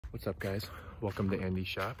What's up, guys? Welcome to Andy's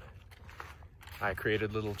shop. I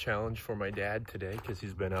created a little challenge for my dad today because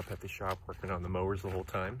he's been up at the shop working on the mowers the whole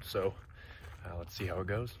time. So let's see how it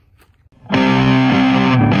goes.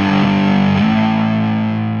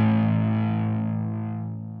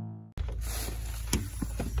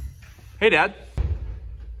 Hey, Dad.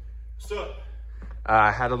 What's up?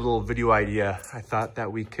 I had a little video idea. I thought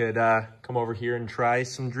that we could come over here and try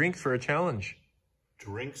some drinks for a challenge.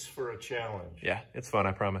 Drinks for a challenge. Yeah, it's fun,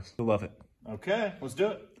 I promise. You'll love it. Okay, let's do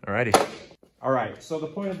it. Alrighty. All right, so the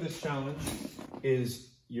point of this challenge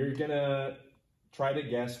is you're gonna try to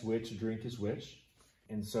guess which drink is which.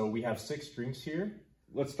 And so we have 6 drinks here.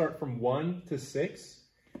 Let's start from 1 to 6,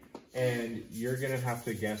 and you're gonna have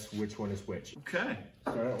to guess which one is which. Okay.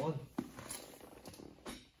 Start at 1.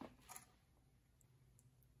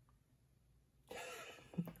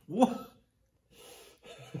 What?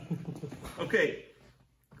 Okay.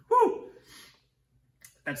 Woo!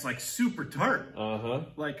 That's like super tart. Uh-huh.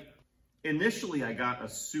 Like, initially I got a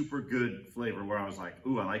super good flavor where I was like,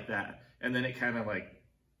 ooh, I like that. And then it kind of like,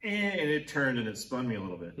 and it turned and it spun me a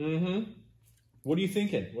little bit. Mm-hmm. What are you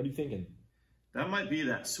thinking? What are you thinking? That might be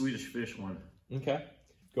that Swedish fish one. Okay.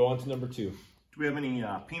 Go on to number 2. Do we have any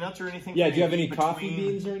peanuts or anything? Yeah, do you have any coffee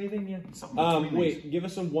beans or anything? Yeah. Something wait, give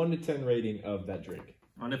us a 1 to 10 rating of that drink.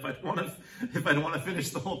 On if I want to finish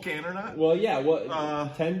the whole can or not? Well, yeah,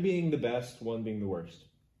 well, 10 being the best, 1 being the worst.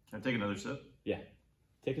 Can I take another sip? Yeah.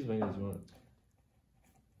 Take as many as you want.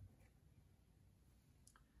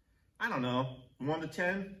 I don't know. 1 to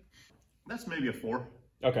 10? That's maybe a 4.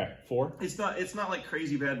 Okay, 4? It's not like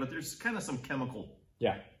crazy bad, but there's kind of some chemical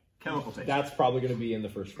taste. That's probably going to be in the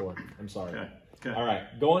first 4. I'm sorry. Okay. All right,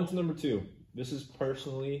 go on to number 2. This is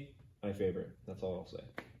personally my favorite. That's all I'll say.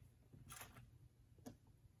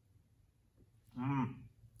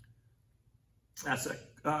 That's a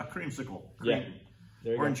creamsicle. Yeah.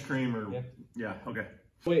 There you Orange go. cream or yeah. Okay.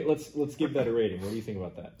 Wait, let's give that a rating. What do you think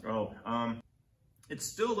about that? Oh, it's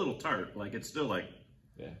still a little tart. Like it's still like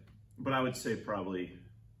but I would say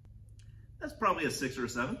that's probably a 6 or a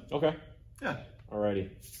 7. Okay. Yeah. Alrighty.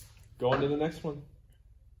 Go on to the next one.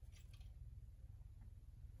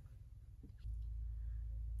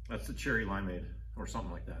 That's the cherry limeade or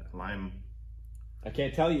something like that. Lime. I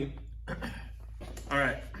can't tell you. All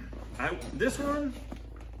right. This one,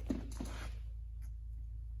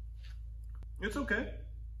 it's okay.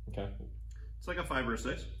 Okay. It's like a 5 or a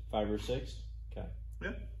 6. 5 or 6. Okay.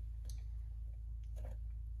 Yeah.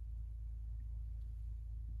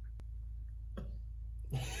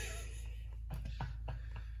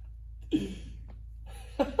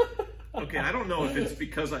 Okay, I don't know if it's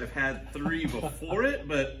because I've had 3 before it,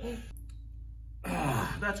 but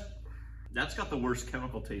that's got the worst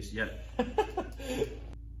chemical taste yet.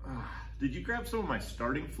 Did you grab some of my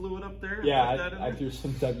starting fluid up there? Yeah, I threw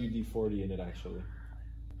some WD-40 in it actually.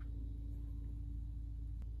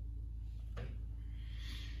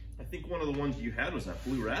 I think one of the ones you had was that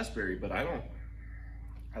blue raspberry, but I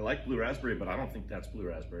like blue raspberry, but I don't think that's blue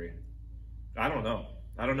raspberry. I don't know.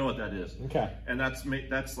 I don't know what that is. Okay. And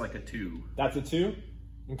that's like a 2. That's a 2?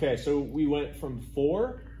 Okay, so we went from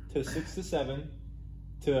 4 to 6 to 7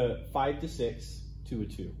 to 5 to 6 to a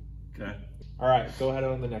 2. Okay. All right, go ahead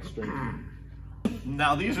on the next drink.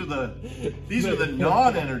 Now these are the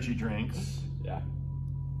non-energy drinks. Yeah.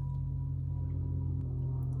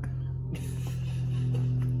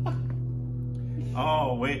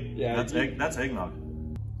 Oh wait, yeah, that's eggnog.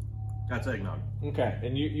 That's eggnog. Okay,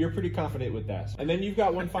 and you're pretty confident with that. And then you've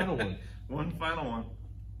got one final one. One final one.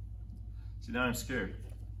 See, now I'm scared.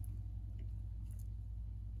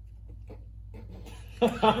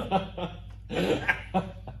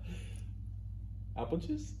 Apple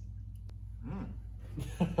juice?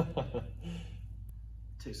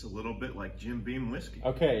 Tastes a little bit like Jim Beam whiskey.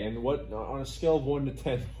 Okay, and what on a scale of 1 to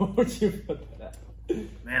 10, what would you put that at?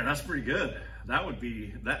 Man, that's pretty good. That would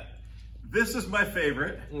be that. This is my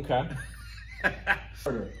favorite. Okay.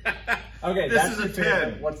 Okay, this that's is a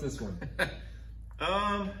 10. What's this one?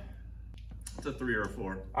 It's a 3 or a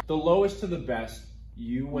 4. The lowest to the best.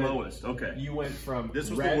 You went lowest. Okay. You went from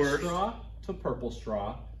this was red the worst. Straw to purple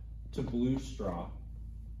straw to blue straw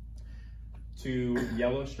to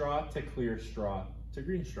yellow straw to clear straw to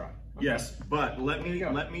green straw. Okay. Yes, but let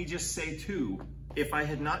me just say too, if I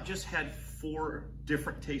had not just had 4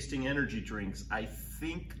 different tasting energy drinks, I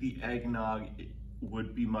think the eggnog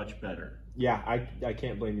would be much better. Yeah, I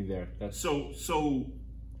can't blame you there. That's so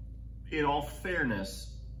in all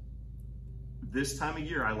fairness, this time of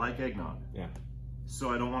year I like eggnog. Yeah. So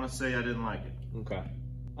I don't want to say I didn't like it. Okay.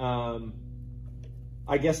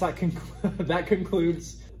 I guess that that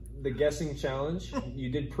concludes the guessing challenge. You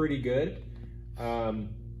did pretty good.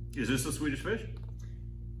 Is this the Swedish Fish?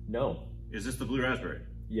 No. Is this the Blue Raspberry?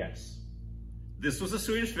 Yes. This was a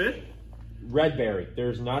Swedish Fish? Red berry.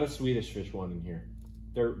 There's not a Swedish Fish one in here.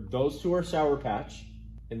 Those two are Sour Patch,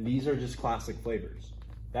 and these are just classic flavors.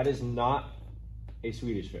 That is not a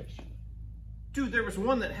Swedish Fish. Dude, there was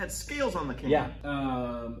one that had scales on the can. Yeah.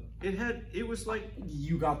 It was like...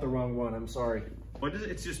 You got the wrong one. I'm sorry. What is it?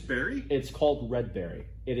 It's just berry? It's called Red Berry.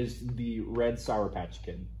 It is the red Sour Patch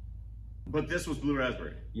Kid. But this was Blue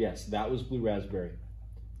Raspberry. Yes, that was Blue Raspberry.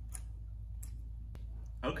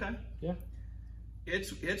 Okay. Yeah.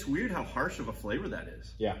 It's weird how harsh of a flavor that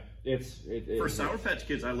is. Yeah. For Sour Patch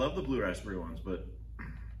Kids, I love the Blue Raspberry ones, but...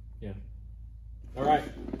 Yeah. All right.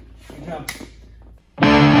 Good job.